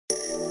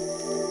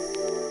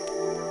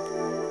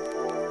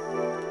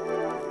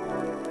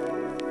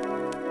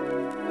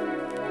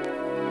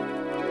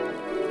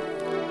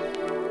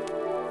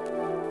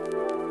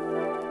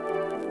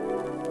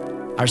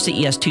Our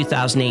CES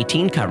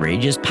 2018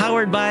 coverage is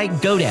powered by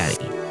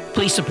GoDaddy.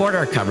 Please support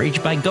our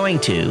coverage by going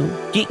to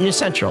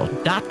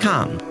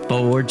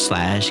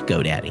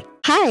geeknewscentral.com/GoDaddy.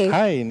 Hi.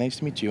 Hi, nice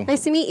to meet you.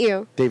 Nice to meet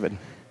you. David.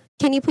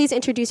 Can you please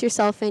introduce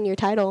yourself and your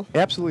title?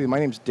 Absolutely. My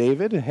name's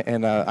David,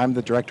 and I'm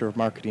the Director of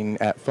Marketing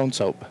at Phone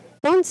Soap.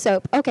 Phone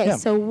Soap. Okay, Yeah.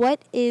 So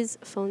what is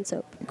Phone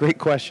Soap? Great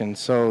question.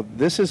 So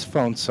this is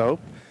Phone Soap.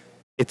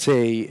 It's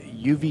a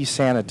UV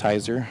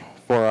sanitizer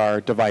for our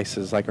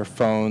devices, like our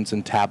phones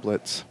and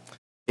tablets.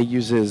 It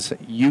uses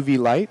UV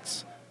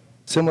lights,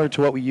 similar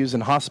to what we use in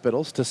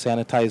hospitals to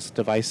sanitize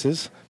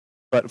devices,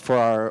 but for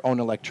our own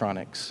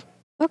electronics.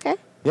 Okay.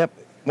 Yep.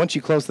 Once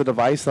you close the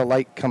device, the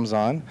light comes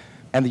on,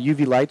 and the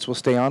UV lights will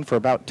stay on for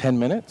about 10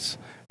 minutes.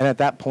 And at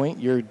that point,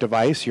 your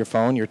device, your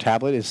phone, your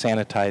tablet is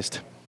sanitized.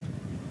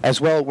 As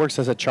well, it works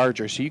as a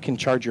charger, so you can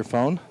charge your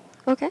phone.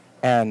 Okay.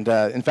 And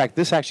in fact,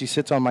 this actually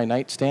sits on my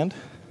nightstand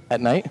at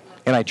night,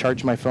 and I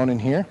charge my phone in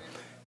here,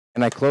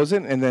 and I close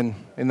it, and then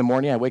in the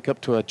morning I wake up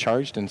to a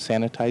charged and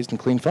sanitized and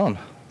clean phone.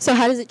 So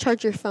how does it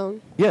charge your phone?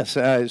 Yes,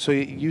 so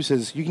you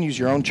can use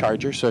your own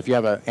charger. So if you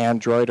have an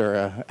Android or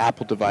an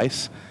Apple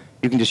device,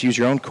 you can just use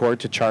your own cord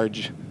to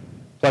charge,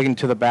 plug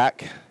into the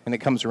back, and it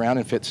comes around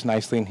and fits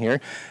nicely in here.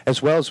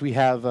 As well as we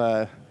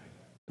have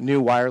new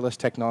wireless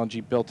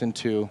technology built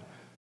into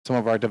some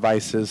of our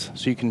devices,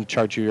 so you can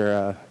charge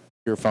your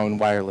phone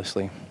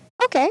wirelessly.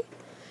 Okay.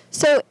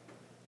 So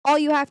all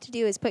you have to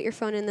do is put your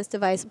phone in this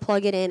device,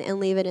 plug it in,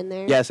 and leave it in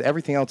there? Yes,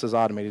 everything else is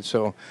automated.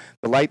 So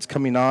the lights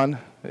coming on,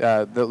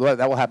 that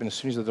will happen as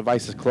soon as the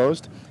device is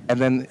closed, and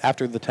then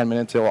after the 10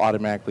 minutes, it will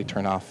automatically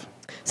turn off.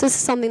 So this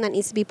is something that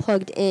needs to be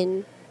plugged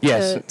in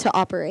to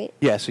operate?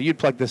 Yeah, so you'd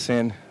plug this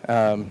in.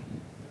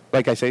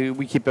 Like I say,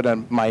 we keep it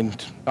on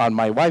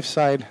my wife's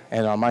side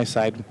and on my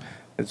side.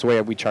 It's the way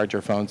we charge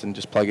our phones and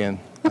just plug in.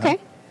 Okay.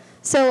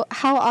 So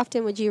how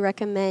often would you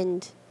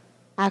recommend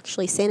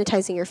actually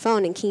sanitizing your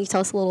phone, and can you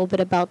tell us a little bit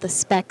about the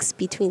specs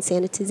between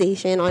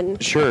sanitization on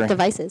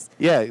devices?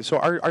 Yeah, so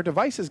our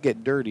devices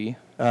get dirty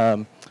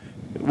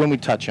when we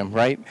touch them,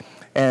 right?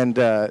 And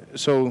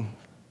so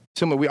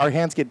similar, our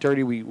hands get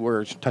dirty.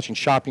 We're touching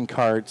shopping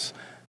carts,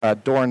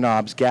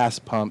 doorknobs, gas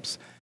pumps,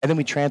 and then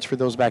we transfer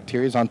those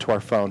bacteria onto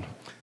our phone.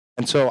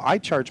 And so I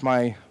charge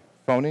my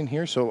phone in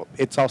here, so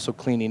it's also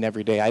cleaning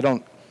every day. I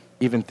don't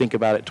even think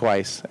about it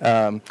twice.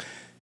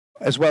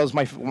 As well as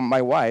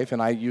my wife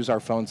and I use our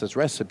phones as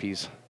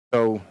recipes.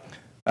 So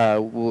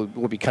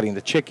we'll be cutting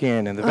the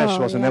chicken and the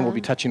vegetables, and then we'll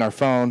be touching our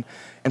phone.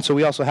 And so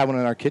we also have one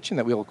in our kitchen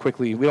that we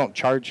don't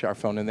charge our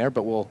phone in there,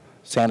 but we'll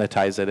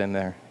sanitize it in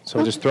there. So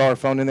we'll just throw our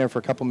phone in there for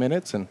a couple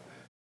minutes, and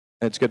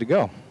it's good to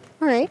go.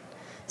 All right.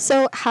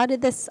 So how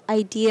did this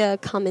idea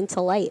come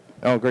into light?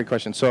 Oh, great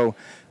question. So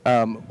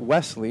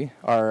Wesley,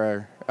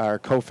 our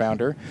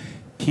co-founder,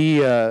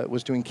 he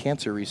was doing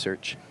cancer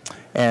research.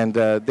 And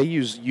they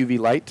use UV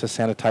light to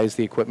sanitize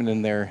the equipment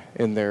in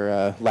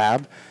their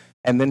lab.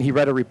 And then he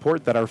read a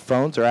report that our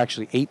phones are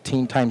actually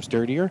 18 times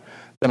dirtier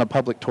than a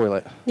public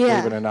toilet,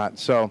 believe it or not.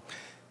 So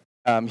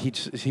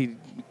he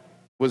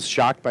was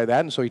shocked by that,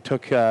 and so he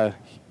took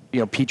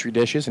petri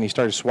dishes and he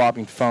started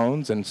swabbing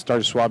phones and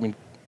started swabbing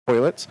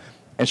toilets.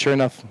 And sure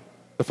enough,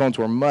 the phones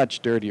were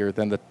much dirtier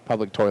than the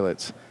public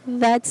toilets.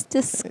 That's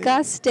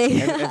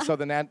disgusting.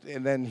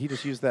 and then he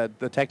just used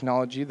the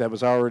technology that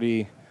was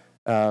already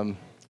in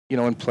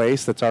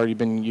place, that's already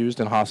been used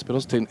in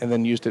hospitals, and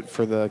then used it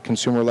for the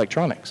consumer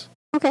electronics.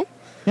 Okay.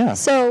 Yeah.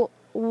 So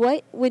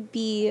what would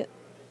be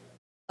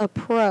a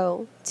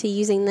pro to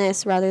using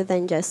this rather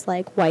than just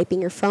like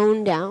wiping your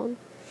phone down?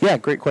 Yeah,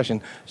 great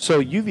question.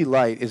 So UV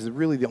light is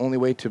really the only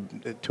way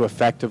to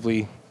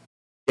effectively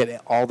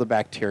get all the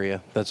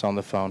bacteria that's on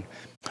the phone.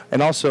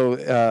 And also,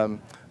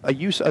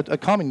 a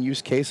common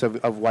use case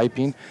of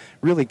wiping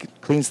really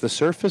cleans the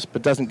surface,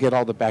 but doesn't get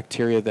all the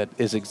bacteria that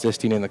is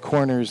existing in the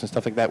corners and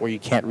stuff like that where you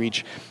can't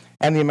reach.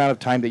 And the amount of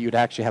time that you'd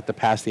actually have to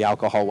pass the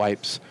alcohol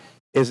wipes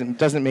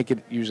doesn't make it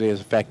usually as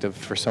effective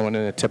for someone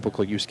in a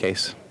typical use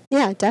case.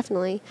 Yeah,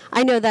 definitely.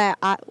 I know that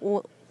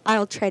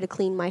I'll try to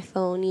clean my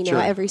phone,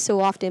 every so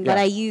often, but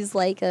I use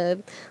like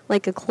a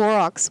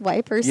Clorox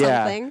wipe or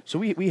something. Yeah. So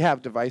we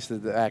have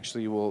devices that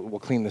actually will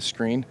clean the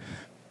screen,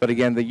 but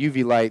again, the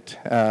UV light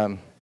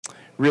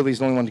really is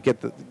the only one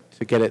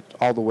to get it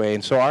all the way.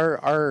 And so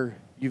our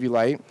UV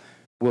light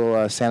will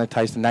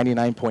sanitize to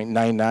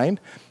 99.99,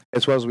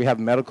 as well as we have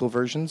medical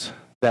versions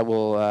that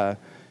will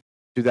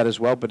do that as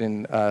well, but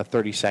in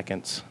 30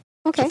 seconds.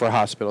 Okay. So for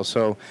hospitals.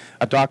 So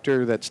a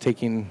doctor that's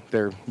taking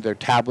their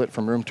tablet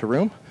from room to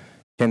room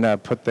can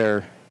put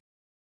their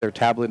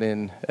tablet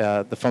in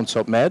the Phone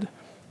Soap Med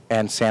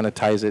and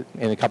sanitize it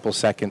in a couple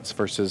seconds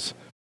versus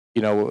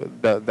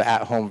the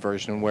at-home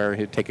version where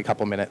it'd take a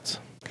couple minutes.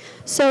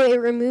 So it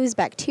removes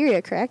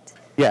bacteria, correct?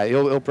 Yeah,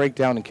 it'll break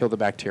down and kill the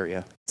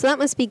bacteria. So that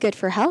must be good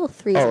for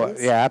health reasons.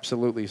 Oh, yeah,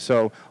 absolutely.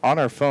 So on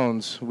our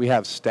phones, we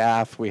have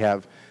staph, we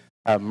have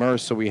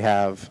MERS, so we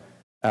have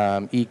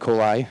E.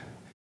 coli.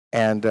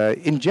 And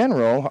in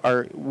general,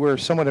 we're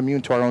somewhat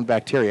immune to our own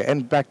bacteria.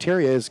 And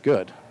bacteria is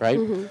good, right?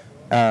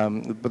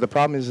 But the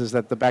problem is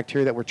that the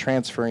bacteria that we're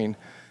transferring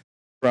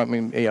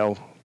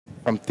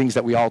from things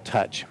that we all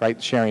touch,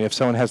 right? Sharing, if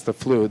someone has the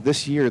flu,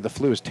 this year the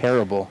flu is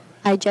terrible.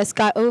 I just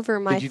got over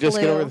my flu. Did you just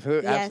get over the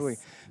flu? Yes. Absolutely.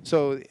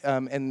 So,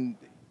 and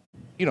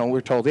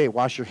we're told, hey,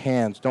 wash your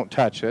hands, don't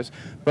touch this.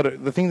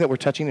 But the thing that we're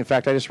touching, in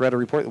fact, I just read a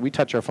report that we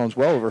touch our phones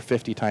well over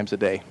 50 times a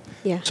day.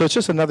 Yeah. So it's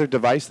just another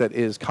device that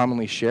is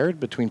commonly shared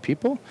between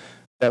people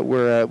that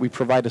we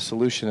provide a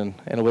solution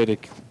and a way to,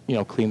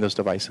 clean those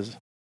devices.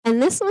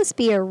 And this must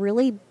be a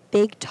really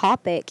big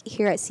topic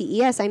here at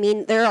CES. I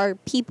mean, there are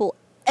people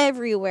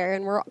everywhere,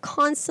 and we're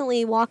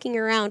constantly walking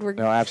around.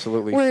 No,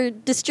 absolutely. We're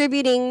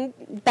distributing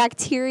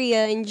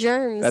bacteria and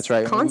germs. That's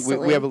right.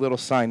 Constantly. We have a little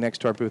sign next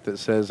to our booth that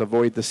says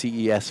 "Avoid the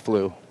CES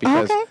flu"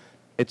 because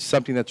it's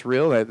something that's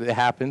real. It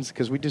happens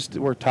because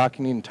we're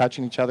talking and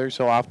touching each other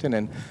so often,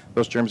 and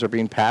those germs are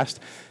being passed.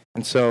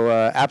 And so,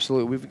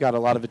 absolutely, we've got a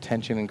lot of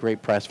attention and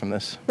great press from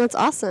this. That's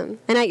awesome.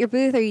 And at your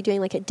booth, are you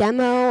doing like a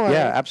demo? Or?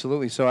 Yeah,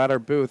 absolutely. So at our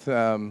booth,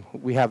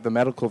 we have the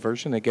medical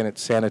version. Again,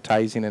 it's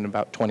sanitizing in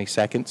about 20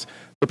 seconds.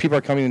 So people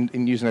are coming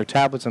and using their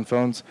tablets and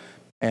phones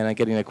and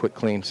getting a quick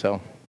clean.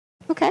 So,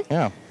 okay.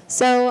 Yeah.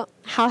 So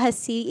how has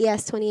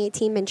CES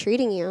 2018 been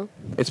treating you?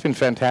 It's been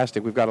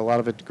fantastic. We've got a lot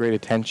of great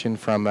attention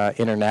from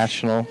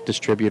international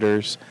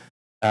distributors,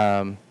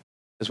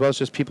 as well as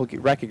just people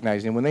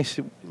recognizing when they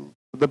see.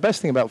 The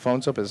best thing about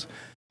PhoneSoap is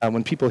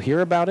when people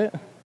hear about it,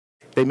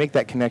 they make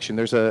that connection.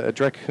 There's a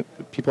direct,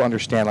 people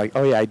understand, like,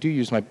 oh yeah, I do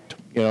use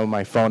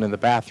my phone in the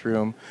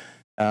bathroom.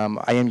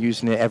 I am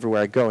using it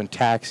everywhere I go, in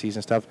taxis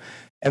and stuff.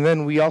 And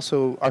then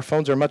our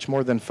phones are much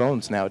more than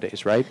phones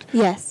nowadays, right?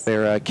 Yes.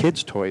 They're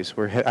kids' toys.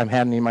 I'm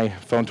handing my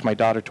phone to my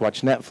daughter to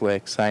watch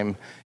Netflix.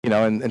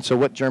 And so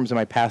what germs am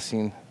I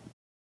passing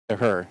to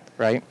her,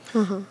 right?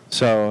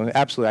 So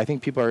absolutely, I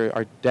think people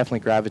are definitely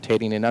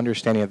gravitating and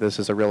understanding that this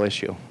is a real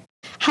issue.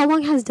 How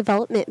long has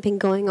development been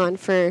going on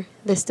for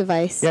this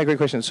device? Yeah, great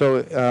question. So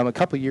a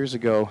couple of years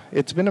ago,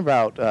 it's been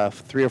about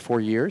 3 or 4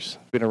 years,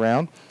 been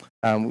around.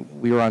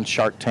 We were on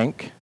Shark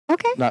Tank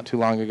not too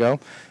long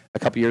ago, a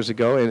couple of years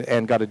ago,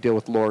 and got a deal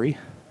with Lori,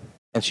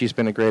 and she's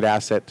been a great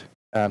asset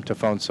to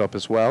PhoneSoap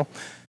as well.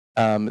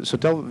 So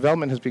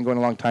development has been going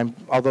a long time,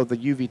 although the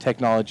UV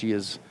technology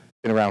has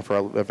been around for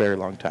a very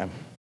long time.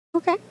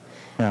 Okay.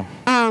 Yeah.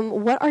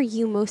 What are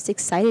you most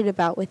excited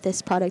about with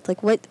this product?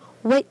 Like, what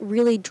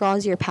really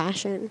draws your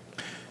passion?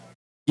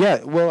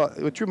 Yeah, well,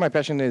 what drew my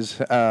passion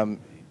is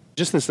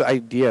just this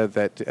idea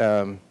that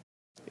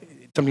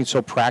something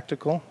so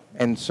practical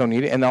and so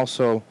needed and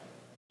also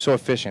so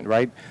efficient,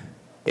 right?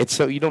 It's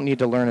so you don't need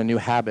to learn a new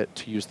habit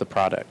to use the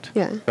product,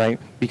 right?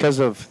 Because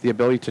of the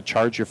ability to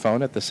charge your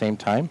phone at the same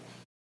time.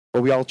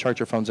 Well, we all charge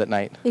our phones at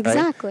night,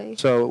 exactly. Right?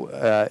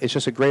 So it's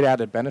just a great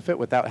added benefit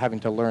without having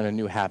to learn a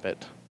new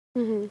habit.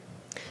 Mm-hmm.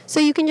 So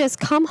you can just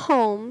come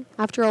home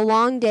after a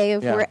long day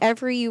of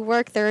wherever you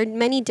work. There are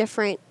many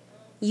different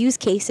use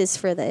cases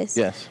for this.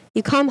 Yes.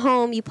 You come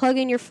home, you plug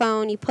in your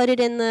phone, you put it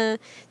in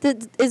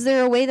is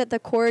there a way that the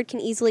cord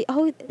can easily...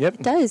 Oh, yep.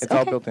 It does. It's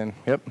all built in.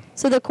 Yep.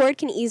 So the cord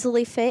can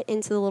easily fit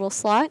into the little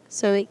slot,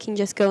 so it can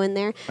just go in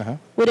there.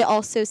 Would it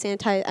also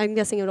sanitize... I'm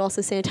guessing it would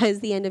also sanitize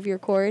the end of your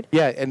cord?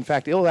 Yeah, in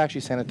fact, it will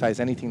actually sanitize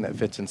anything that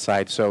fits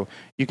inside. So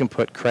you can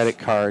put credit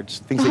cards,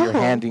 things that you're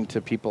handing to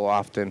people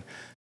often,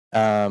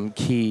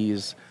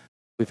 keys.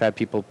 We've had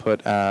people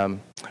put,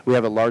 we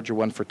have a larger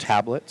one for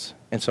tablets.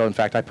 And so, in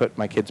fact, I put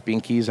my kids'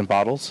 Binkies and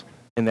bottles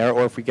in there.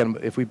 Or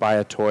if we buy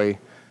a toy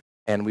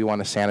and we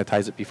want to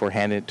sanitize it before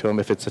handing it to them,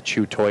 if it's a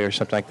chew toy or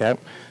something like that,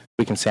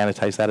 we can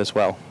sanitize that as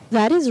well.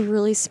 That is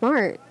really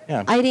smart.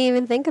 Yeah. I didn't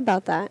even think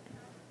about that.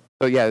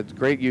 So, yeah, it's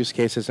great use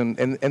cases. And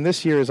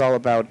this year is all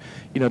about,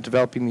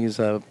 developing these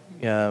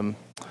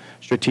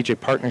strategic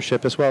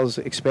partnership as well as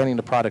expanding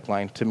the product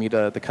line to meet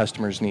the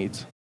customer's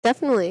needs.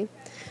 Definitely.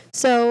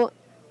 So...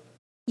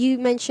 You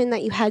mentioned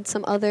that you had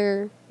some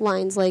other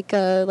lines, like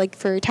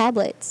for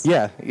tablets.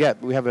 Yeah.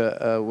 We have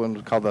a one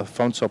called the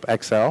PhoneSoap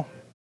XL.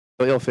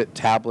 So it'll fit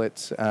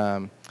tablets.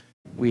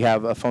 We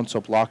have a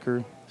PhoneSoap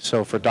locker.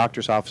 So for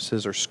doctors'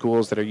 offices or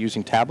schools that are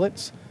using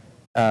tablets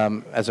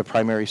as a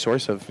primary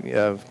source of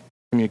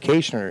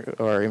communication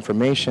or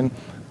information,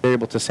 they're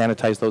able to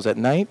sanitize those at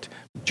night,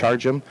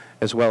 charge them,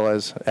 as well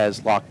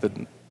as lock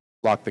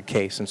the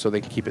case, and so they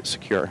can keep it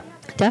secure.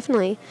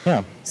 Definitely.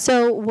 Yeah.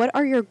 So what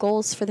are your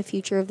goals for the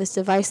future of this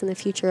device and the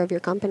future of your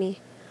company?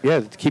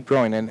 Yeah, to keep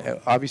growing. And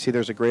obviously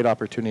there's a great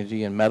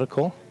opportunity in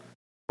medical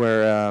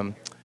where,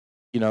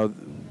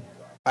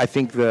 I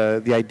think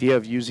the idea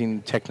of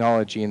using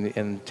technology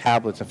in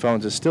tablets and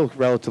phones is still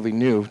relatively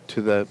new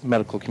to the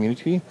medical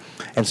community.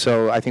 And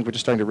so I think we're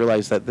just starting to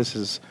realize that this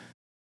is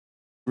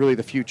really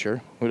the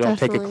future. We don't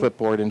take a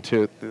clipboard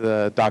into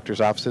the doctor's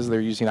offices.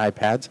 They're using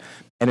iPads,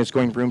 and it's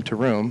going room to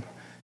room.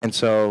 And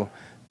so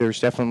there's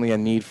definitely a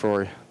need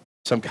for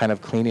some kind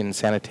of cleaning and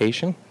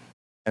sanitation,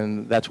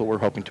 and that's what we're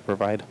hoping to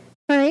provide.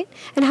 All right.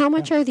 And how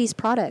much are these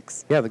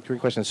products? Yeah, the great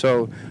question.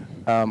 So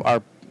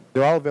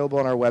they're all available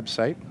on our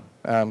website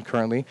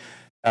currently.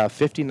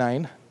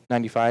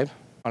 $59.95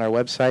 on our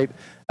website.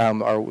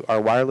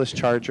 Our wireless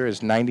charger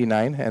is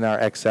 $99, and our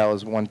XL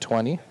is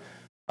 $120.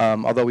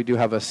 Although we do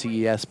have a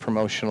CES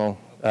promotional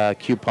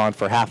coupon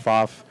for half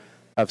off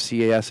of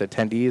CES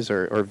attendees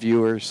or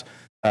viewers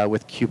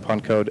with coupon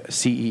code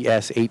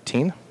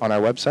CES18 on our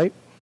website.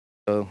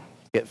 So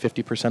get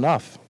 50%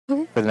 off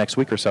for the next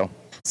week or so.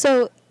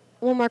 So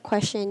one more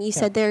question. You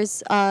said there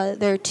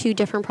are two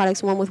different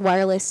products, one with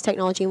wireless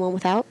technology and one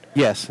without?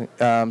 Yes.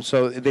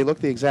 So they look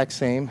the exact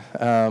same.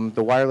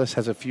 The wireless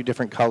has a few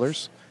different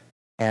colors.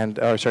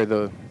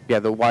 The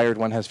wired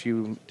one has a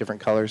few different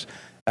colors.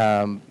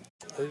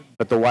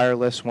 But the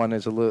wireless one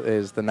is the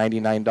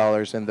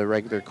 $99, and the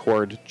regular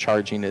cord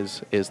charging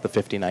is the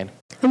 $59.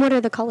 And what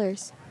are the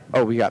colors?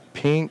 Oh, we got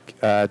pink.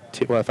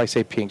 If I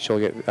say pink, she'll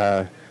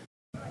get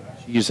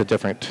use a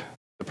different.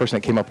 The person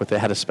that came up with it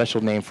had a special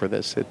name for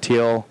this.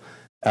 Teal.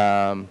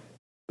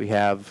 We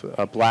have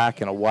a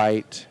black and a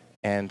white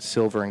and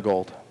silver and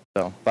gold.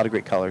 So a lot of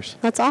great colors.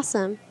 That's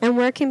awesome. And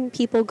where can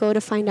people go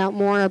to find out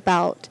more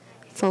about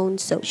Phone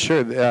Soap? Sure.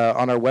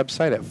 On our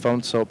website at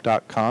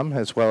phonesoap.com,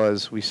 as well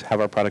as we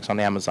have our products on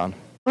Amazon.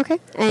 Okay.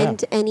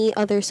 And any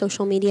other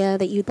social media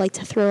that you'd like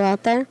to throw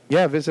out there?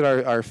 Yeah, visit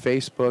our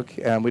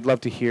Facebook. We'd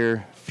love to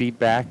hear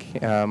feedback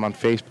on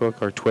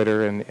Facebook or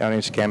Twitter and on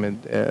Instagram,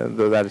 and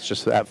that is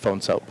just at Phone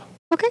Soap.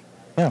 Okay.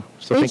 Yeah.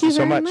 So thank you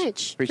so much. Thank you very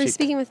much for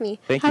speaking with me.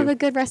 Thank you. Have a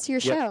good rest of your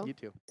show. You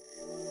too.